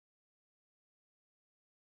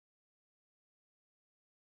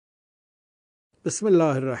بسم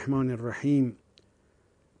الله الرحمن الرحيم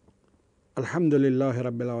الحمد لله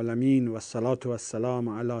رب العالمين والصلاة والسلام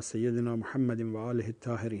على سيدنا محمد وآله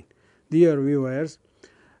الطاهرين. Dear viewers,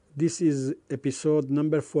 this is episode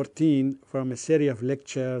number 14 from a series of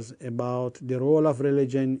lectures about the role of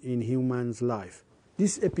religion in human's life.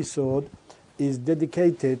 This episode is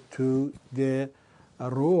dedicated to the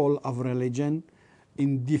role of religion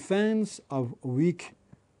in defense of weak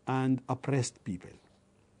and oppressed people.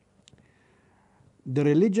 The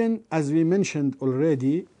religion, as we mentioned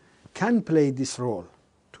already, can play this role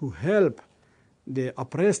to help the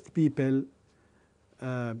oppressed people,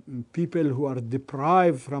 people who are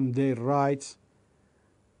deprived from their rights,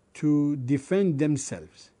 to defend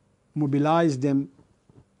themselves, mobilize them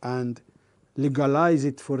and legalize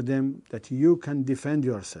it for them that you can defend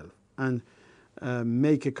yourself, and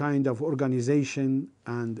make a kind of organization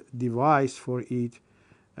and device for it,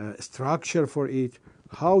 structure for it,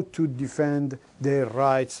 how to defend their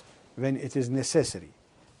rights when it is necessary.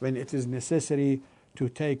 When it is necessary to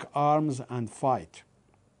take arms and fight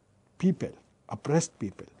people, oppressed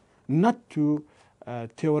people, not to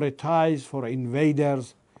theorize for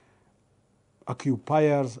invaders,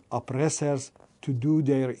 occupiers, oppressors to do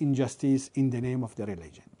their injustice in the name of the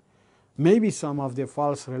religion. Maybe some of the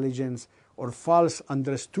false religions or false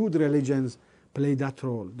understood religions play that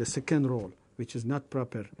role, the second role, which is not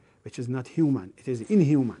proper, which is not human, it is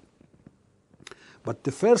inhuman. But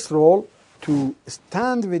the first role, to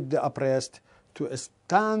stand with the oppressed, to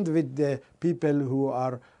stand with the people who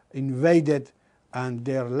are invaded and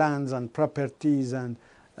their lands and properties and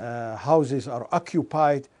houses are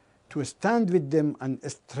occupied, to stand with them and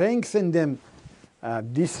strengthen them,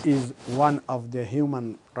 this is one of the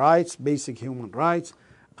human rights, basic human rights.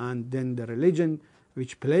 And then the religion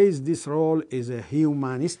which plays this role is a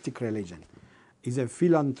humanistic religion, is a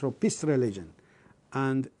philanthropist religion,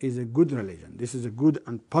 and is a good religion. This is a good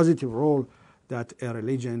and positive role that a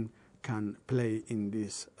religion can play in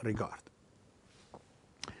this regard.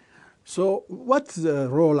 So what's the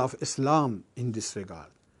role of Islam in this regard?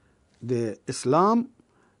 The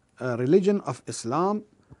religion of Islam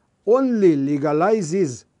only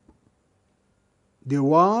legalizes the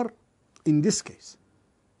war in this case.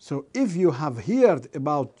 So if you have heard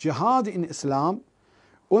about jihad in Islam,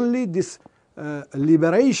 only this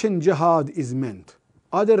liberation jihad is meant.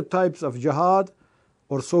 Other types of jihad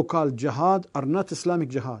or so-called jihad are not Islamic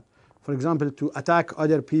jihad. For example, to attack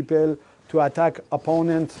other people, to attack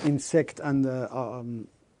opponents in sect and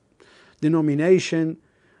denomination,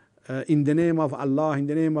 in the name of Allah, in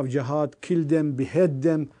the name of jihad, kill them, behead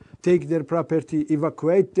them, take their property,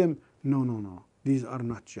 evacuate them. No. These are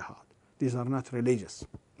not jihad. These are not religious.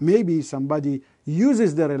 Maybe somebody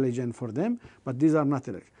uses the religion for them, but these are not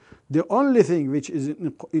religious. The only thing which is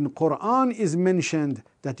in Quran is mentioned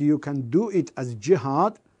that you can do it as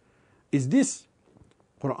jihad is this.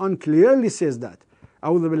 Quran clearly says that.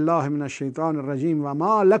 أعوذ بالله من الشيطان الرجيم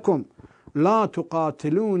وما لكم لا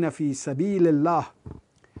تقاتلون في سبيل الله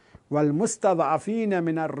والمستضعفين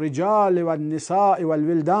من الرجال والنساء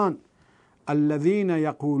والولدان الذين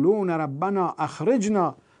يقولون ربنا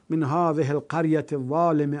أخرجنا من هذه القرية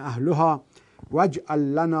الظالم أهلها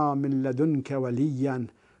واجعل لنا من لدنك وليا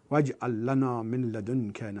واجعل لنا من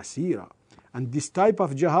لدنك نصيرا. And this type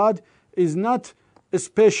of jihad is not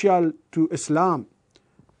special to Islam.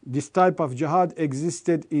 This type of jihad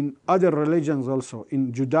existed in other religions also,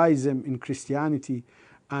 in Judaism, in Christianity.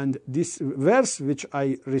 And this verse which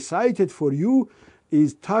I recited for you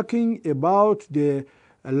is talking about the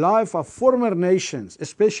life of former nations,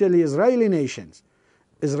 especially Israeli nations.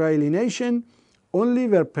 Israeli nation only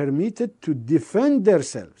were permitted to defend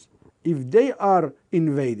themselves if they are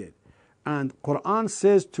invaded. And Quran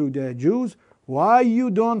says to the Jews, why you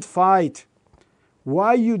don't fight?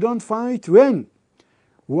 Why you don't fight when?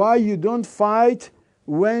 Why you don't fight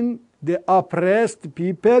when the oppressed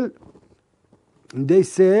people, they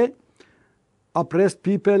say, oppressed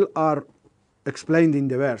people are explained in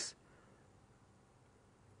the verse.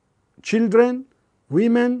 Children,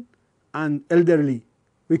 women, and elderly,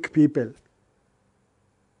 weak people.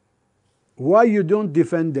 Why you don't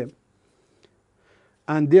defend them?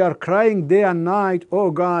 And they are crying day and night,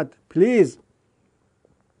 oh God, please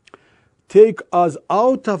take us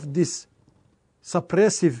out of this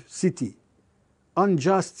suppressive city,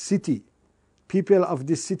 unjust city. People of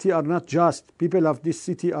this city are not just. People of this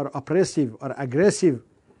city are oppressive, are aggressive.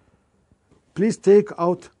 Please take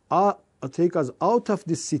us out of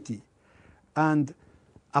this city and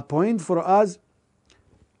appoint for us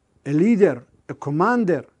a leader, a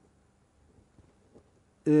commander,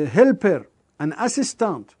 a helper, an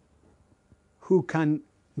assistant who can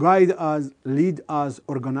guide us, lead us,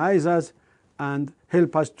 organize us, and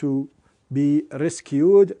help us to be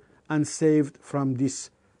rescued and saved from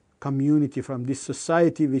this community, from this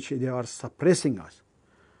society which they are suppressing us.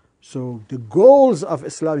 So the goals of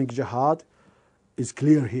Islamic Jihad is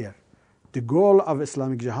clear here. The goal of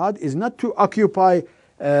Islamic Jihad is not to occupy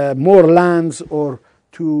more lands or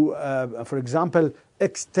to, for example,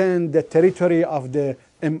 extend the territory of the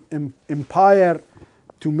empire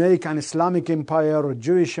to make an Islamic empire or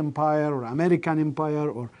Jewish empire or American empire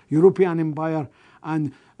or European empire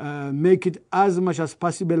and make it as much as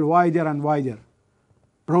possible wider and wider,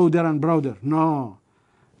 broader and broader. No.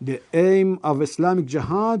 The aim of Islamic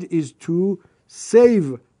Jihad is to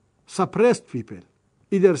save suppressed people.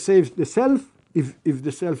 Either save the self, if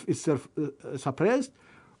the self is suppressed,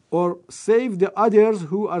 or save the others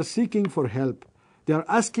who are seeking for help. They are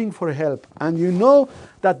asking for help. And you know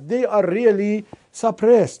that they are really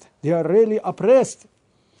suppressed. They are really oppressed.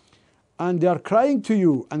 And they are crying to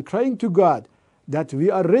you and crying to God that we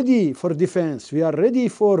are ready for defense. We are ready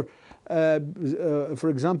for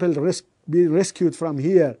example, being rescued from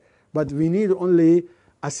here. But we need only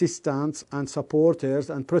assistance and supporters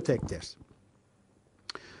and protectors.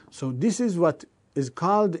 So this is what is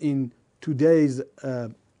called in today's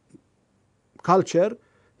culture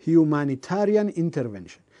humanitarian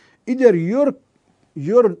intervention. Either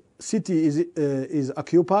your city is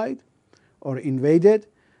occupied or invaded,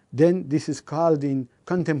 then this is called in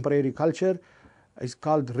contemporary culture, is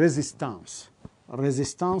called resistance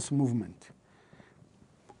movement.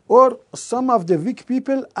 Or some of the weak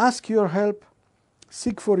people ask your help,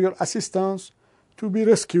 seek for your assistance to be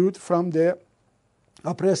rescued from the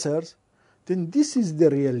oppressors, then this is the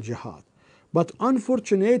real jihad. But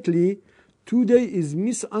unfortunately, today is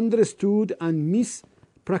misunderstood and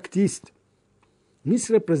mispracticed,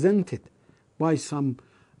 misrepresented by some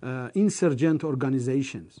insurgent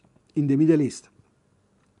organizations in the Middle East.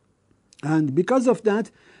 And because of that,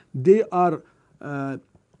 they are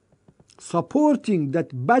supporting that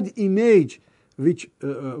bad image which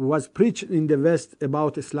was preached in the West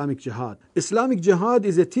about Islamic Jihad. Islamic Jihad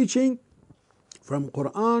is a teaching from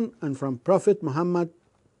Quran and from Prophet Muhammad,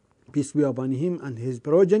 peace be upon him, and his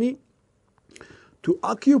progeny, to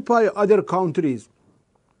occupy other countries,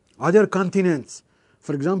 other continents.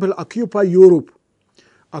 For example, occupy Europe,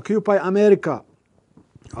 occupy America,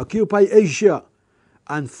 occupy Asia,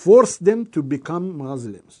 and force them to become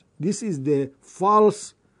Muslims. This is the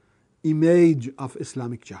false image of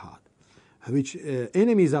Islamic Jihad, which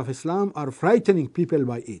enemies of Islam are frightening people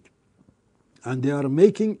by it. And they are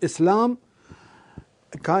making Islam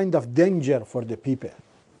a kind of danger for the people,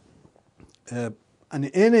 an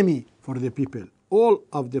enemy for the people, all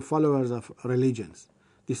of the followers of religions.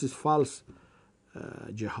 This is false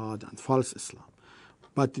jihad and false Islam.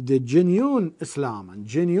 But the genuine Islam and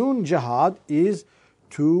genuine jihad is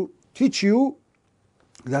to teach you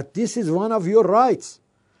that this is one of your rights,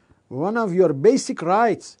 one of your basic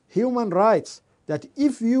rights, human rights, that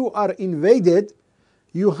if you are invaded,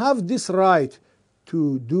 you have this right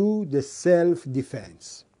to do the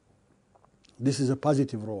self-defense. This is a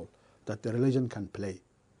positive role that the religion can play.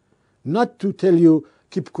 Not to tell you,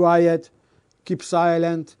 keep quiet, keep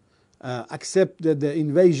silent, accept the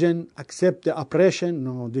invasion, accept the oppression.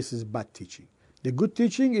 No, this is bad teaching. The good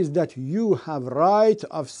teaching is that you have right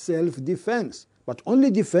of self-defense, but only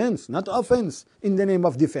defense, not offense in the name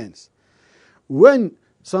of defense. When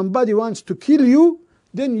somebody wants to kill you,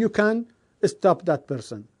 then you can stop that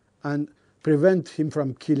person and prevent him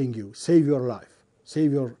from killing you, save your life,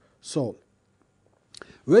 save your soul.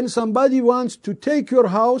 When somebody wants to take your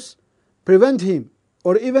house, prevent him,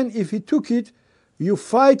 or even if he took it, you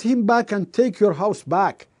fight him back and take your house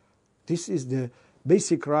back. This is the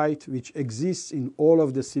basic right which exists in all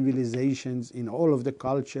of the civilizations, in all of the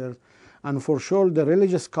cultures, and for sure the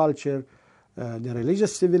religious culture, the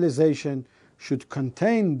religious civilization should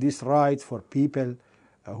contain this right for people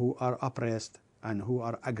who are oppressed and who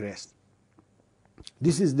are aggressed.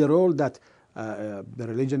 This is the role that the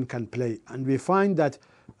religion can play, and we find that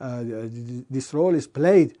this role is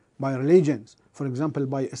played by religions. For example,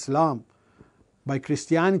 by Islam, by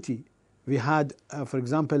Christianity. We had, for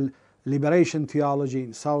example, liberation theology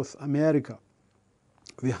in South America.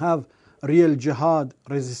 We have real jihad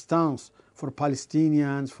resistance for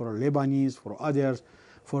Palestinians, for Lebanese, for others,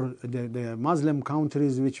 for the Muslim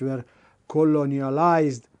countries which were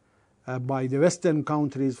colonialized by the Western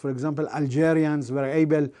countries. For example, Algerians were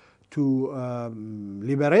able to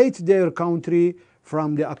liberate their country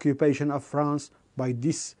from the occupation of France by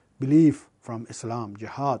this belief from Islam,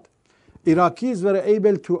 jihad. Iraqis were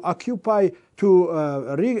able to occupy, to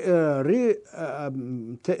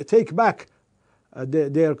take back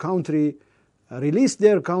their country release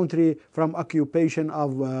their country from occupation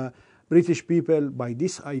of British people by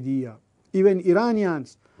this idea. Even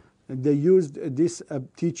Iranians, they used this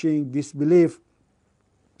teaching, this belief,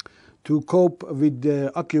 to cope with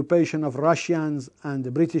the occupation of Russians and the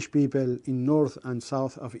British people in north and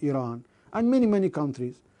south of Iran and many, many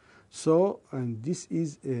countries. So, and this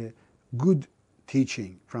is a good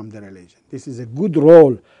teaching from the religion. This is a good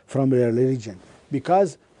role from the religion,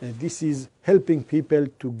 because this is helping people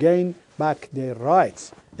to gain back their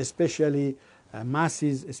rights, especially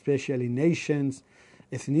masses, especially nations,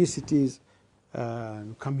 ethnicities,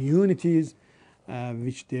 communities,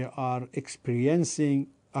 which they are experiencing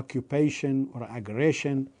occupation or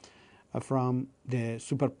aggression from the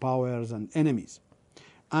superpowers and enemies.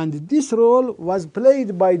 And this role was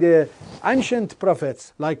played by the ancient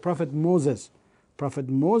prophets, like Prophet Moses. Prophet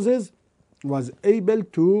Moses was able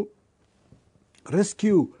to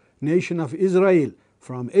rescue nation of Israel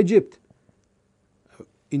from Egypt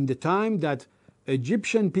in the time that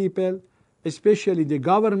Egyptian people, especially the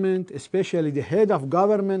government, especially the head of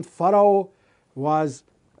government, Pharaoh, was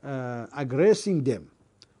aggressing them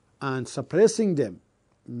and suppressing them,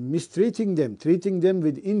 mistreating them, treating them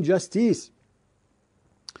with injustice.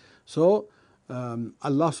 So Allah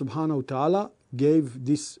subhanahu wa ta'ala gave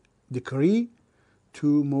this decree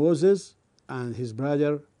to Moses and his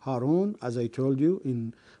brother Harun, as I told you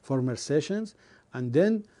in former sessions, and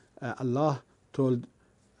then Allah told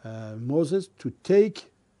Moses to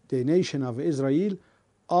take the nation of Israel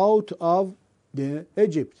out of the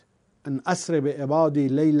Egypt. And asri bi ibadi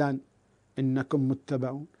laylan innakum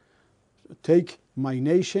muttaba'un. Take my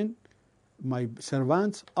nation, my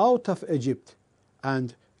servants, out of Egypt,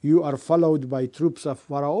 and you are followed by troops of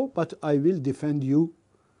Pharaoh, but I will defend you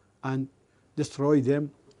and destroy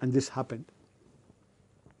them. And this happened.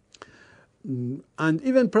 And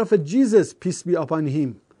even Prophet Jesus, peace be upon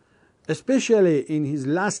him, especially in his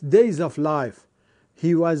last days of life,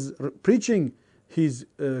 he was preaching his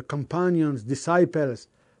companions, disciples,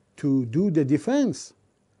 to do the defense.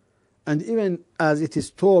 And even as it is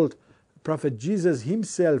told, Prophet Jesus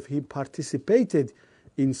himself, he participated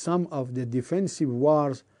in some of the defensive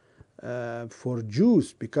wars for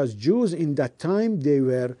Jews, because Jews in that time, they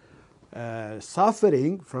were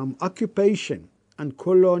suffering from occupation and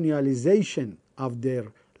colonialization of their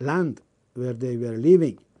land where they were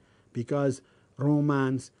living, because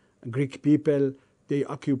Romans, Greek people, they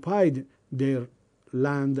occupied their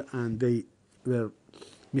land and they were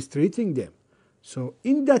mistreating them. So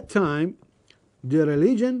in that time, the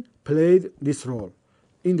religion played this role.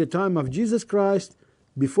 In the time of Jesus Christ,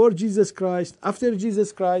 before Jesus Christ, after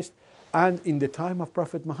Jesus Christ, and in the time of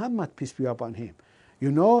Prophet Muhammad, peace be upon him.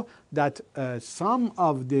 You know that some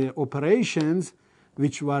of the operations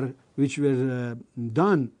which were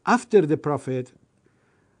done after the Prophet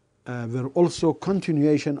were also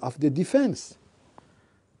continuation of the defense.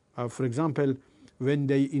 For example, when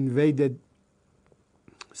they invaded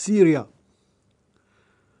Syria,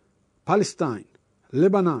 Palestine,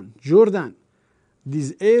 Lebanon, Jordan,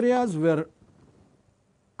 these areas were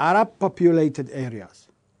Arab populated areas,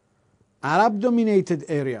 Arab dominated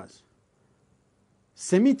areas,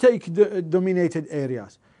 Semitic dominated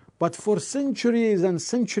areas, but for centuries and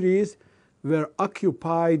centuries were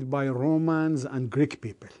occupied by Romans and Greek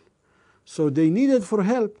people. So they needed for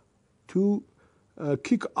help to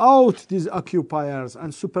kick out these occupiers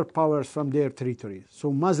and superpowers from their territories.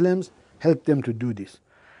 So Muslims helped them to do this.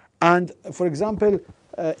 And for example,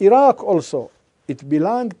 Iraq also, it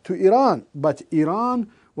belonged to Iran, but Iran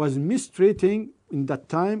was mistreating, in that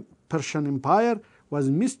time, Persian Empire was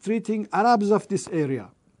mistreating Arabs of this area,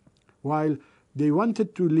 while they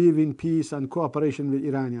wanted to live in peace and cooperation with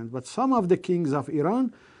Iranians. But some of the kings of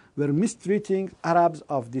Iran were mistreating Arabs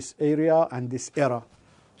of this area and this era.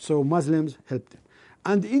 So Muslims helped them.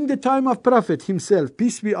 And in the time of Prophet himself,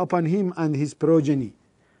 peace be upon him and his progeny,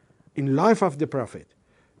 in life of the Prophet,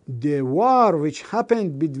 the war which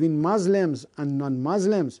happened between Muslims and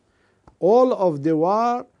non-Muslims, all of the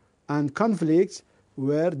war and conflicts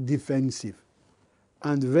were defensive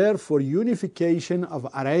and were for unification of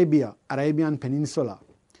Arabia, Arabian Peninsula.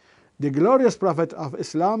 The glorious Prophet of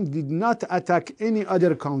Islam did not attack any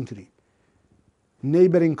other country,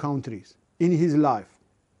 neighboring countries, in his life.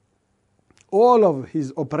 All of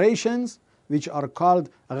his operations, which are called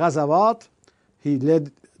Ghazawat, he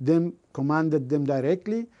led them, commanded them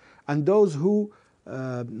directly, and those who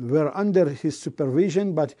were under his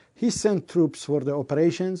supervision, but he sent troops for the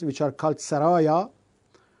operations, which are called Saraya.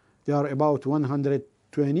 They are about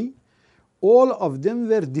 120. All of them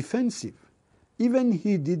were defensive. Even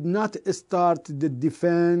he did not start the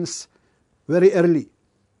defense very early.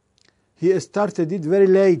 He started it very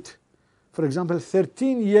late, For example,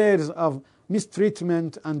 13 years of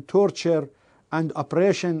mistreatment and torture and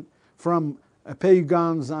oppression from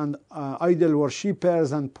pagans and idol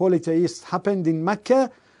worshippers and polytheists happened in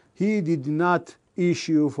Mecca, he did not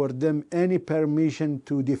issue for them any permission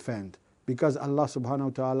to defend, because Allah subhanahu wa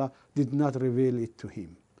ta'ala did not reveal it to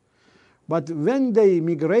him. But when they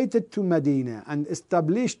migrated to Medina and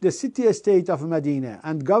established the city-state of Medina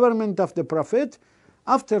and government of the Prophet,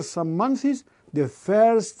 after some months, the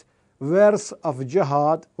first verse of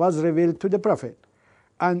jihad was revealed to the Prophet.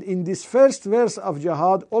 And in this first verse of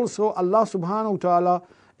jihad also Allah subhanahu wa ta'ala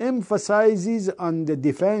emphasizes on the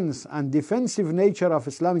defense and defensive nature of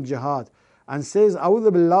Islamic jihad and says,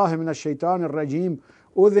 أعوذ بالله من الشيطان الرجيم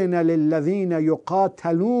أذن للذين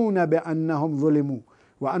يقاتلون بأنهم ظلموا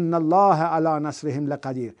وأن الله على نصرهم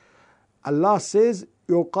لقدير. Allah says,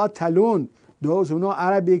 يقاتلون, those who know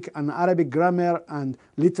Arabic and Arabic grammar and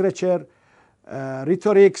literature,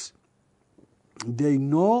 rhetorics, they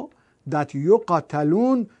know that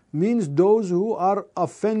yuqatalun means those who are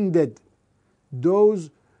offended, those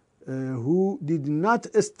who did not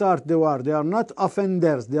start the war. They are not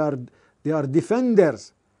offenders, they are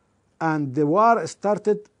defenders, and the war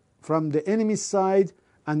started from the enemy's side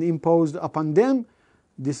and imposed upon them.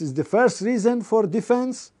 This is the first reason for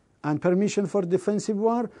defense and permission for defensive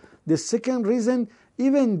war. The second reason,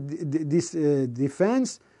 even this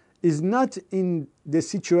defense is not in the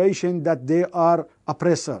situation that they are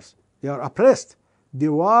oppressors. They are oppressed. The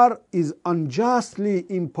war is unjustly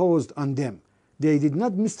imposed on them. They did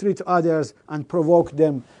not mistreat others and provoke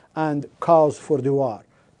them and cause for the war.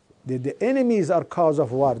 The enemies are cause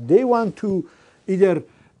of war. They want to either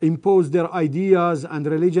impose their ideas and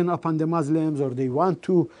religion upon the Muslims, or they want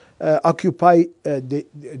to occupy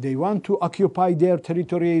their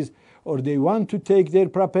territories, or they want to take their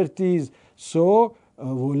properties. So,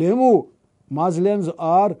 Muslims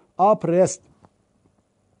are oppressed.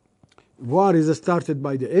 War is started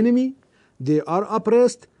by the enemy, they are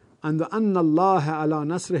oppressed, and أَنَّ اللَّهَ عَلَى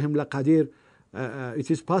نَصْرِهِمْ لَقَدِيرٌ.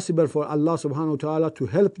 It is possible for Allah subhanahu wa ta'ala to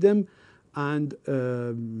help them and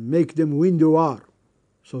make them win the war.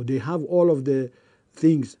 So they have all of the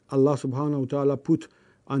things Allah subhanahu wa ta'ala put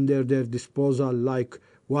under their disposal, like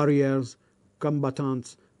warriors,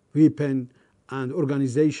 combatants, weapon, and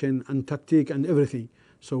organization and tactic and everything.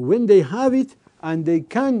 So when they have it and they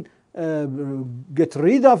can get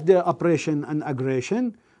rid of the oppression and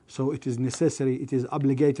aggression, so it is necessary, it is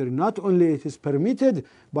obligatory. Not only it is permitted,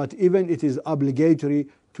 but even it is obligatory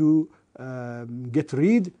to get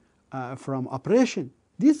rid from oppression.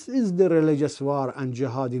 This is the religious war and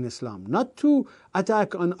jihad in Islam, not to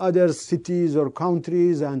attack on other cities or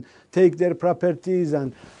countries and take their properties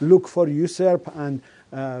and look for usurp and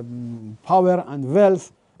power and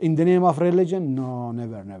wealth in the name of religion. No,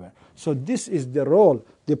 never, never. So this is the role,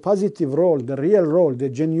 the positive role, the real role, the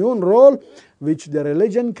genuine role which the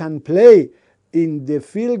religion can play in the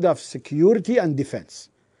field of security and defense.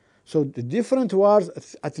 So the different wars,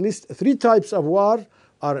 at least 3 types of war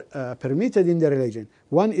are permitted in the religion.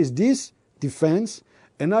 One is this, defense.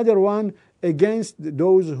 Another one against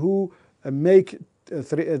those who make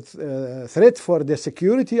threat for the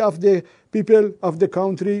security of the people of the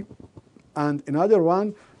country. And another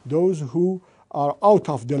one, those who are out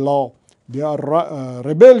of the law. They are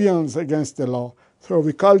rebellions against the law. So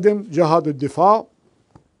we call them jihad al-difa,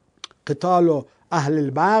 قتال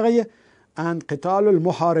أهل الباغي, and قتال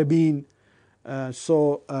المحاربين.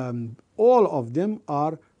 So all of them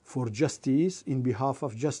are for justice, in behalf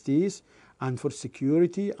of justice, and for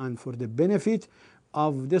security, and for the benefit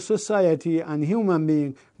of the society and human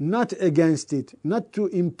being, not against it, not to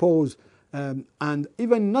impose, and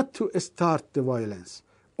even not to start the violence.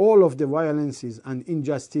 All of the violences and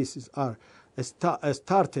injustices are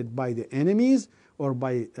started by the enemies or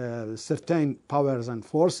by certain powers and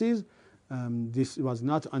forces. This was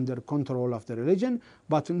not under control of the religion,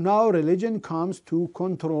 but now religion comes to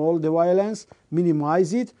control the violence,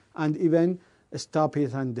 minimize it, and even stop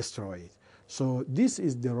it and destroy it. So this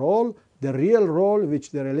is the role, the real role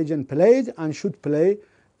which the religion played and should play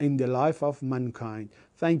in the life of mankind.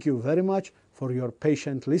 Thank you very much for your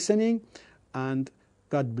patient listening, and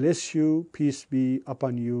God bless you, peace be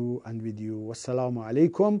upon you and with you. Wassalamu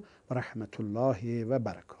alaikum wa rahmatullahi wa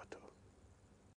barakatuh.